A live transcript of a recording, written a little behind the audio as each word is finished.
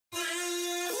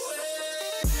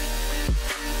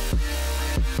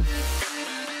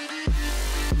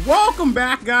Welcome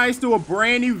back, guys, to a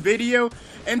brand new video.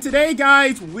 And today,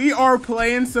 guys, we are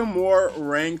playing some more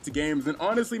ranked games. And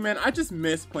honestly, man, I just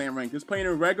miss playing ranked. Just playing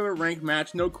a regular ranked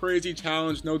match, no crazy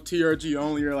challenge, no TRG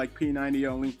only or like P90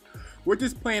 only. We're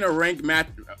just playing a ranked match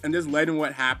and just letting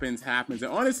what happens. And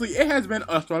honestly, it has been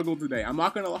a struggle today. I'm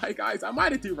not gonna lie, guys. I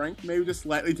might have do ranked, maybe just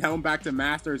slightly down back to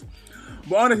masters.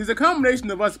 But honestly, it's a combination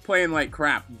of us playing like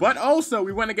crap. But also,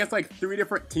 we went against like 3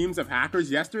 different teams of hackers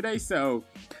yesterday, so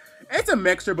it's a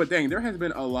mixture. But dang, there has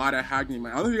been a lot of hacking.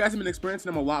 I don't know if you guys have been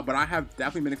experiencing them a lot, but I have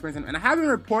definitely been experiencing them. And I haven't been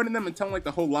reporting them and telling like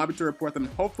the whole lobby to report them.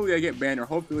 Hopefully, I get banned, or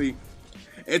hopefully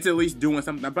it's at least doing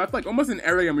something. But I feel like almost in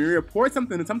every game, when you report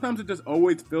something, and sometimes it just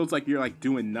always feels like you're like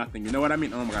doing nothing. You know what I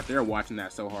mean? Oh my god, they're watching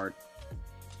that so hard.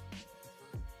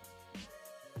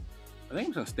 I think I'm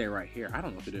just gonna stay right here. I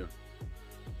don't know what to do.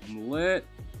 I'm lit.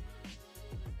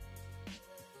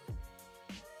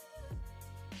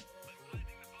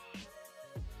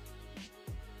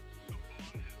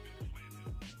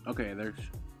 Okay, there's.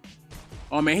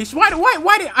 Oh man, he's why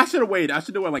did I should have waited. I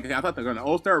should have went like I thought they're gonna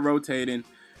all start rotating.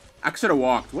 I should have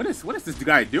walked. What is this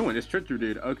guy doing? This Trichter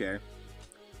dude. Okay.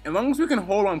 As long as we can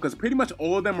hold on, because pretty much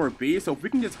all of them are B, so if we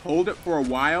can just hold it for a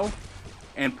while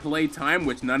and play time,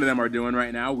 which none of them are doing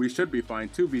right now, we should be fine.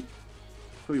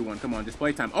 2v1, come on, just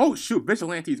play time. Oh shoot,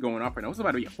 Vigilante's going off right now. What's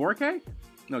about to be a 4K?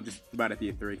 No, just about to be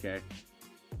a 3K.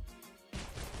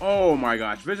 Oh my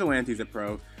gosh, Vigilante's a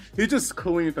pro. He just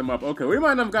cleaned them up. Okay, we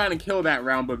might not have gotten a kill that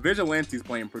round, but Vigilante's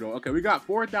playing pretty well. Okay, we got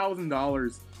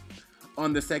 $4,000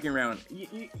 on the second round.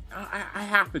 I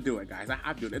have to do it, guys. I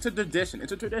have to do it. It's a tradition.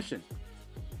 It's a tradition.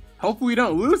 Hopefully we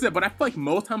don't lose it, but I feel like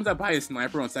most times I buy a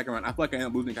sniper on second round, I feel like I end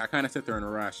up losing. I kind of sit there in a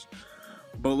rush.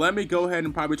 But let me go ahead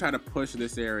and probably try to push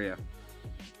this area.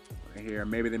 Right here.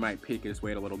 Maybe they might peek. Just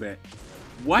wait a little bit.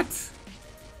 What?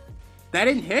 That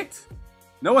didn't hit?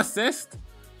 No assist?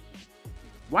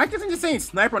 Why isn't it just saying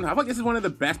sniper on? I feel like this is one of the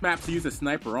best maps to use a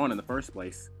sniper on in the first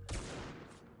place. It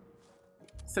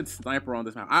said sniper on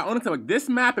this map. I honestly like this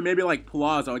map and maybe like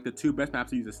Plaza are like the 2 best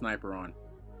maps to use a sniper on.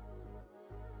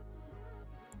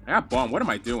 I got bomb. What am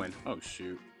I doing? Oh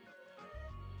shoot.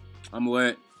 I'm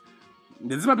lit.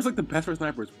 This map is like the best for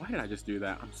snipers. Why did I just do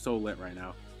that? I'm so lit right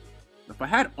now. If I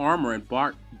had armor and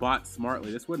bought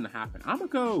smartly, this wouldn't happen. I'm gonna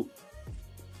go.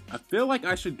 I feel like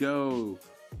I should go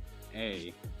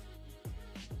A.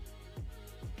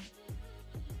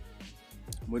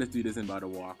 What if dude isn't about to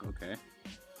walk? Okay.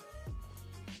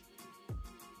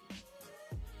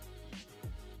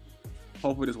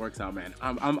 Hopefully this works out, man.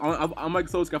 I'm like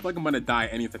so scared. I feel like I'm gonna die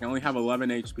any second. I only have 11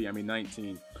 HP. I mean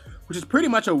 19, which is pretty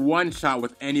much a one shot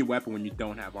with any weapon when you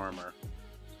don't have armor.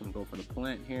 Just gonna go for the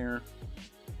plant here.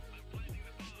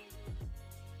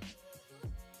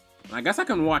 I guess I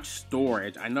can watch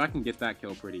storage. I know I can get that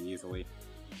kill pretty easily.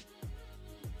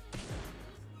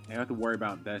 I have to worry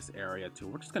about this area too.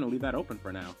 We're just gonna leave that open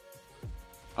for now.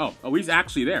 Oh, he's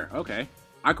actually there. Okay,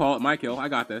 I call it my kill. I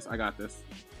got this. I got this.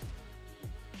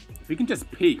 If he can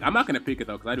just peek, I'm not gonna peek it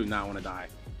though, because I do not want to die.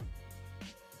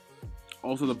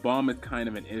 Also, the bomb is kind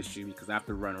of an issue because I have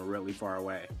to run really far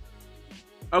away.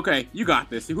 Okay, you got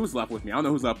this. See who's left with me. I don't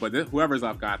know who's up, but whoever's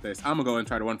up got this. I'm gonna go and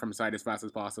try to run from side as fast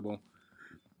as possible.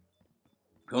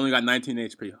 I only got 19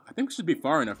 HP. I think we should be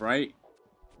far enough, right?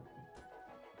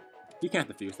 He can't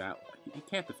defuse that. He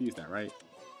can't defuse that, right?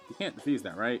 He can't defuse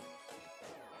that, right?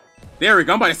 There we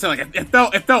go. I'm about to say, like, it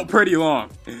felt pretty long.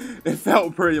 It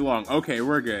felt pretty long. Okay,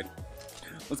 we're good.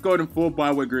 Let's go ahead and full buy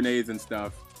with grenades and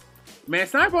stuff. Man,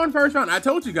 sniper on first round. I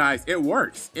told you guys, it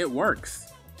works. It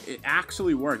works. It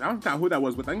actually works. I don't know who that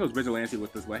was with. I think it was Vigilante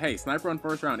with this, but hey, sniper on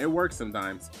first round. It works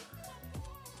sometimes.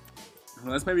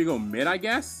 Let's maybe go mid, I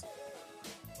guess.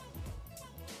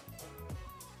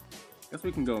 Guess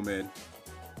we can go mid.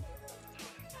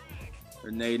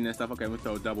 They're nading and stuff. Okay, we'll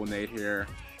throw a double nade here.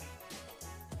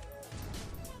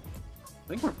 I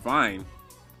think we're fine.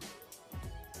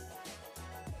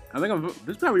 I think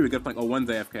this is probably a good flank. Oh, one's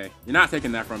AFK. You're not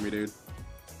taking that from me, dude.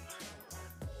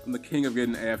 I'm the king of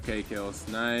getting AFK kills.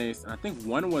 Nice. And I think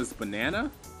one was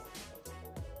banana.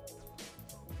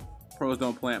 Pros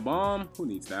don't plant bomb. Who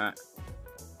needs that?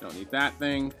 Don't need that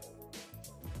thing.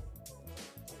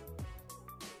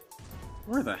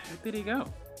 Where the heck did he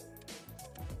go?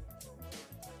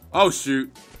 Oh shoot.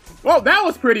 Well, that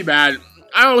was pretty bad.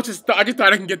 I just thought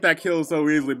I can get that kill so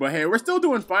easily, but hey, we're still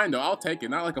doing fine though. I'll take it.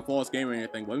 Not like a false game or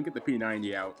anything, but let me get the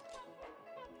P90 out.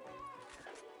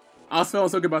 I was feeling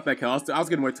so good about that kill. I was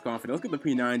getting way too confident. Let's get the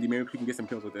P90. Maybe we can get some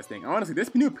kills with this thing. Honestly,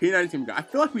 this new P90 team, I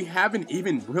feel like we haven't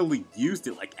even really used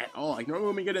it like at all. Like normally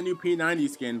when we get a new P90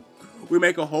 skin, we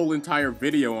make a whole entire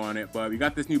video on it, but we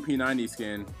got this new P90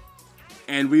 skin.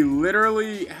 And we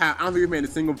literally have, I don't think we've made a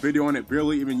single video on it,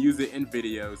 barely even use it in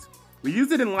videos. We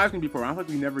used it in live stream before. I don't think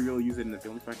we never really used it in the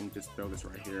film. If I can just throw this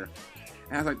right here.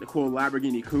 It has like the cool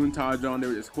Lamborghini Countach on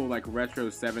there. This cool like retro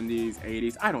 70s,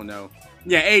 80s. I don't know.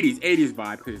 Yeah, 80s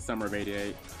vibe because it's summer of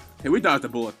 88. Okay, we dodged a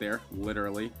bullet there,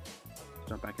 literally.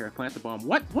 Jump back here, plant the bomb.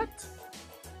 What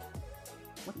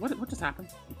just happened?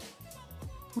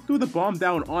 Who threw the bomb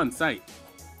down on site?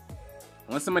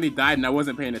 Unless somebody died and I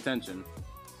wasn't paying attention.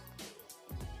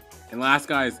 And last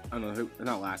guy's, I don't know who,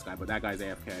 not last guy, but that guy's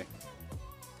AFK.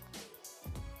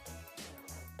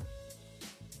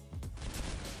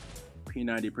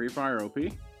 P90 pre-fire OP.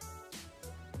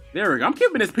 There we go. I'm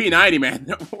keeping this P90, man.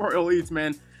 The Royal Elites,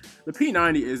 man. The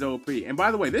P90 is OP. And by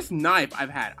the way, this knife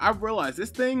I've realized this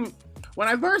thing, when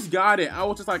I first got it, I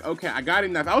was just like, okay, I got a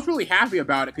knife. I was really happy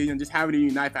about it because, you know, just having a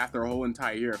new knife after a whole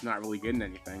entire year of not really getting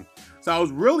anything. So I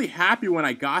was really happy when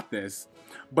I got this.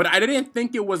 But I didn't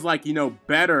think it was like, you know,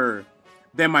 better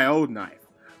than my old knife.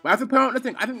 But after putting on the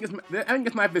thing, I think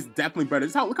this knife is definitely better.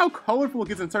 Just look how colorful it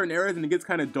gets in certain areas, and it gets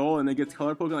kind of dull, and it gets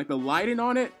colorful. And like the lighting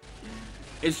on it,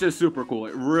 it's just super cool.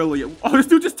 It really. Oh, this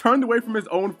dude just turned away from his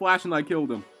own flash, and I killed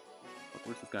him.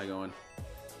 Where's this guy going?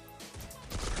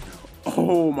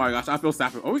 Oh my gosh, I feel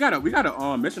sappy. Oh, we got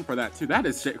a mission for that too. That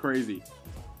is shit crazy.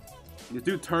 This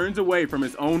dude turns away from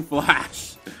his own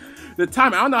flash. The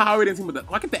time, I don't know how he didn't see, but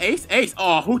look at the ace. Ace.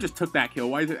 Oh, who just took that kill?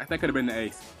 Why is it? That could have been the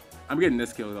ace. I'm getting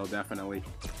this kill though, definitely.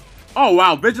 Oh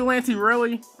wow, Vigilante,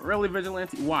 really? Really,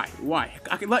 Vigilante? Why? Why?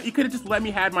 You could have just let me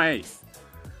had my ace.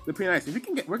 The P90. If we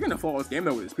can get, we're gonna follow this game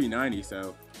though with this P90,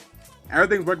 so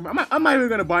everything's working. I'm not even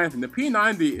gonna buy anything. The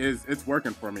P90 it's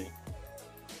working for me.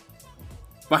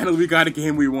 Finally, we got a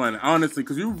game we won. Honestly,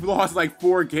 because we've lost like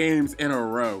 4 games in a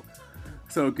row.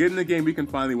 So getting the game we can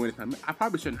finally win it. I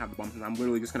probably shouldn't have the bomb since I'm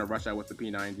literally just gonna rush out with the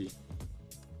P90.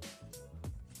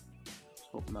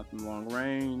 Hope nothing long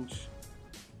range.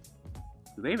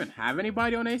 Do they even have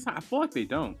anybody on A side? I feel like they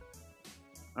don't.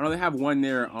 I know they have one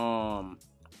near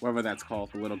whatever that's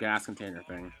called, the little gas container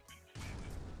thing.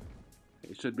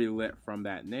 It should be lit from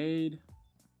that nade.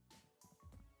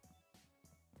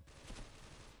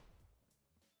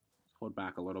 Hold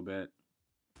back a little bit.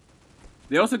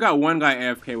 They also got one guy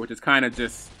AFK, which is kind of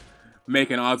just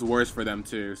making odds worse for them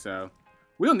too, so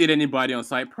we don't need anybody on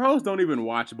site. Pros don't even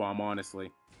watch bomb, honestly.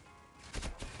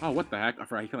 Oh, what the heck? I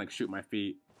forgot he can like shoot my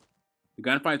feet. The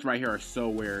gunfights right here are so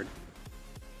weird.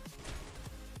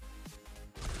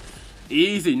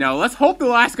 Easy. Now let's hope the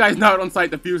last guy's not on site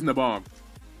defusing the bomb.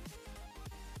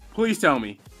 Please tell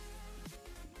me.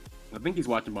 I think he's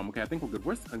watching bomb. Okay, I think we're good.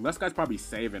 This guy's probably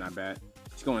saving, I bet.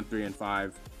 He's going 3 and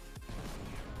 5.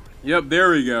 Yep,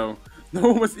 there we go. No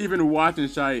one was even watching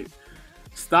shite.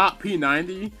 Stop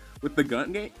P90 with the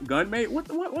gunmate. What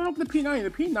happened to the P90?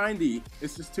 The P90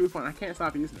 is just too fun. I can't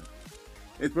stop using it.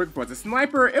 It's working for us. The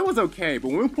sniper, it was okay, but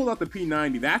when we pulled out the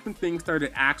P90, that's when things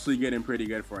started actually getting pretty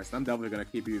good for us. I'm definitely gonna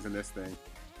keep using this thing.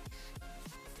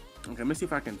 Okay, let me see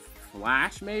if I can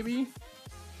flash maybe.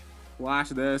 Flash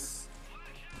this.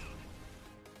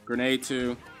 Grenade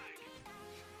too.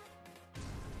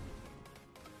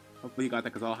 Hopefully he got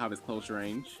that because I'll have his close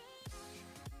range.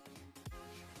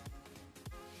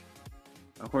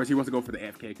 Of course, he wants to go for the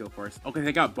AFK kill first. Okay,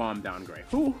 they got bomb down, great.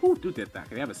 Who did that?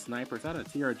 They have a sniper. Is that a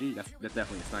TRG? That's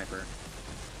definitely a sniper.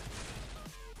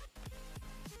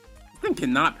 This thing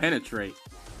cannot penetrate.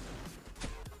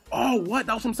 Oh, what?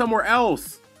 That was from somewhere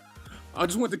else. I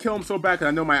just want to kill him so bad because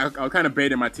I know I was kind of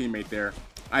baiting my teammate there.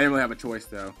 I didn't really have a choice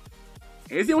though.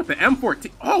 Is he with the M14?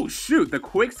 Oh shoot, the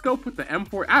quick scope with the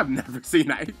M4. I've never seen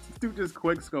that. Dude just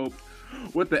quick scope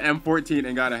with the M14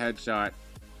 and got a headshot.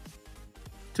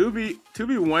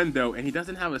 2v1 though, and he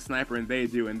doesn't have a sniper and they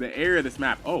do. In the area of this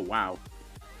map, oh wow.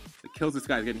 The kills this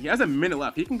guy's getting. He has a minute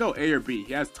left. He can go A or B.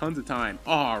 He has tons of time.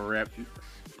 Oh, rip.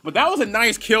 But that was a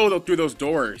nice kill though through those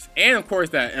doors. And of course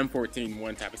that M14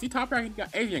 one tap. Is he top ranking?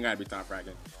 Asian gotta be top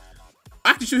ranking.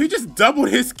 Actually, shoot, he just doubled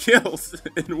his kills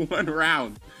in one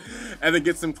round. And then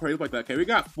get some crazy like that. Okay, we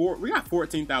got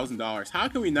 $14,000. How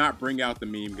can we not bring out the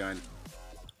meme gun?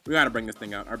 We gotta bring this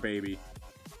thing out, our baby.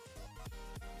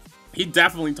 He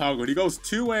definitely toggled. He goes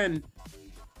 2 and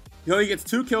he only gets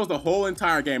 2 kills the whole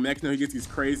entire game. Next, he gets these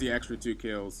crazy extra 2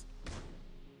 kills.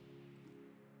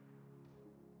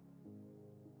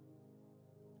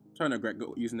 I'm trying to regret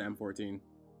using the M14.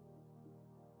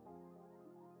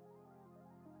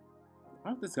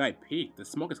 How did this guy peek? The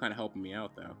smoke is kind of helping me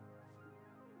out though.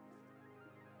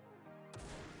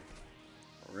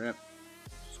 Rip.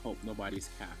 Just hope nobody's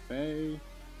cafe.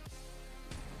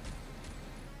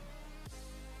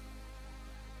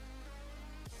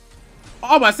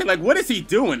 Oh, I said, like, what is he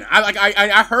doing?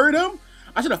 I heard him,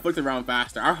 I should have flicked around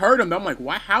faster. I heard him, but I'm like,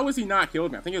 why? How is he not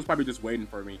killed me? I think he was probably just waiting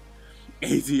for me.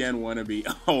 AZN wannabe.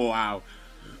 Oh, wow.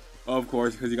 Of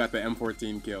course, because he got the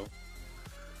M14 kill.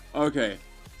 Okay.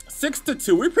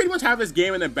 6-2. We pretty much have this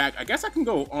game in the back. I guess I can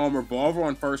go revolver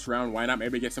on first round. Why not?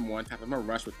 Maybe get some one tap. I'm gonna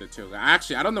rush with the 2.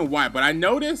 Actually, I don't know why, but I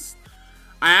noticed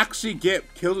I actually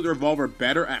get kills with the revolver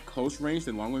better at close range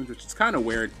than long range, which is kind of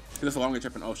weird. Because it's a long range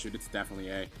weapon. Oh shoot, it's definitely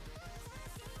A.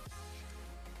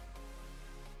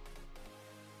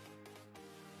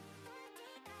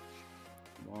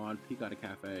 Come on, peek out a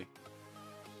cafe.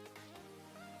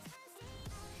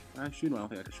 Can I shoot him? I don't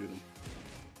think I can shoot him.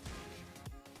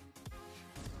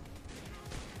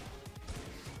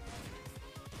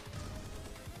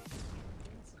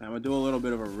 I'm gonna do a little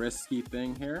bit of a risky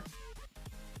thing here.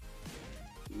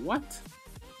 What?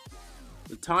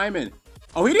 The timing.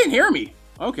 Oh, he didn't hear me.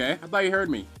 Okay, I thought he heard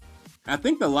me. I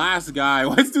think the last guy.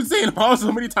 Why is dude saying "oh"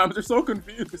 so many times? They're so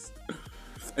confused.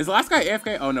 Is the last guy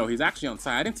AFK? Oh no, he's actually on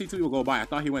site. I didn't see 2 people go by. I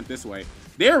thought he went this way.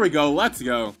 There we go. Let's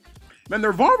go. Man, the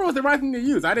revolver was the right thing to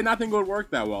use. I did not think it would work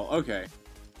that well. Okay.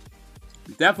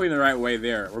 Definitely the right way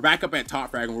there. We're back up at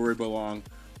top frag where we belong.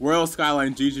 Royal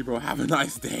Skyline, GG, bro. Have a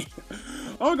nice day.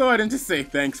 I'll go ahead and just say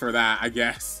thanks for that, I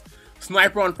guess.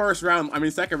 Sniper on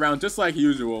second round, just like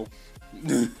usual.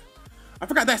 I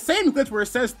forgot that same glitch where it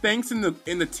says thanks in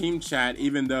the team chat,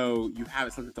 even though you have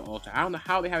it selected to all chat. I don't know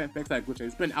how they haven't fixed that glitch.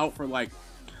 It's been out for like,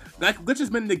 that glitch has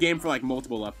been in the game for like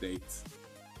multiple updates.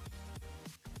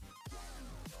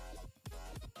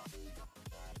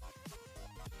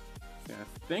 Okay,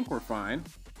 I think we're fine.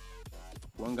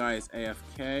 One guy is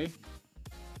AFK.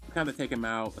 We kind of take him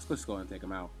out. Let's just go ahead and take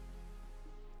him out.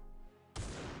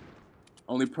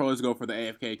 Only pros go for the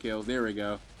AFK kills. There we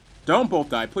go. Don't both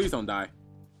die. Please don't die.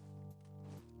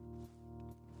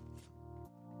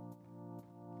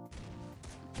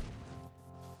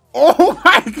 Oh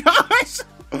my gosh!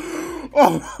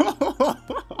 Oh,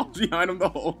 I was behind him the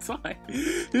whole time.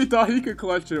 He thought he could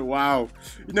clutch it. Wow.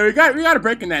 You know, we got to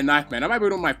break in that knife, man. I might be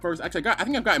doing my first. Actually, I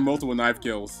think I've gotten multiple knife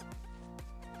kills.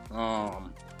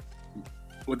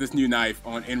 With this new knife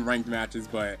in ranked matches,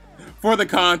 but for the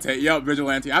content, yep,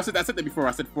 vigilante. I said that before.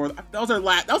 I said that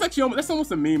was actually that's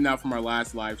almost a meme now from our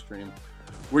last live stream,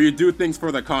 where you do things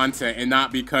for the content and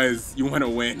not because you want to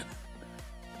win.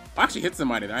 I actually hit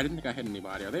somebody there. I didn't think I hit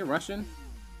anybody. Are they Russian?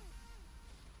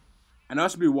 I know I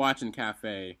should be watching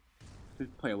Cafe.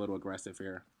 Should play a little aggressive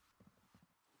here.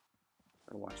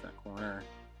 Gotta watch that corner.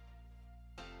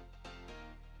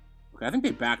 Okay, I think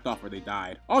they backed off or they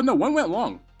died. Oh no, one went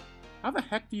long. How the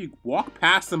heck do you walk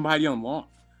past somebody on long?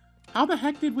 How the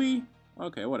heck did we?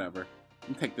 Okay, whatever. I'm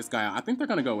gonna take this guy out. I think they're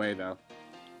gonna go away though.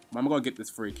 I'm gonna get this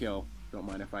free kill. Don't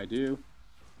mind if I do.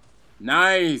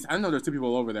 Nice! I know there's 2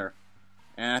 people over there.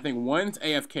 And I think one's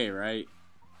AFK, right?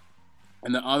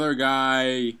 And the other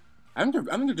guy... I think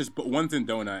they're just... One's in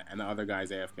Donut and the other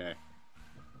guy's AFK.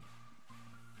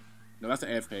 No, that's the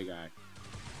AFK guy.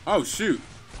 Oh, shoot.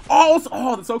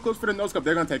 Oh, they're so close for the nose cup.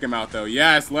 They're gonna take him out though.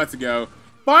 Yes, let's go.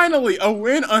 Finally, a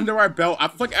win under our belt. I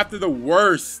feel like after the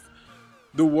worst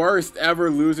ever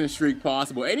losing streak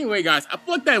possible. Anyway, guys, I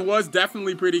feel like that was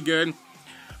definitely pretty good.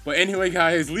 But anyway,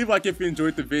 guys, leave a like if you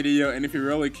enjoyed the video. And if you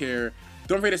really care,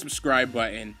 don't forget the subscribe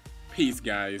button. Peace,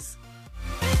 guys.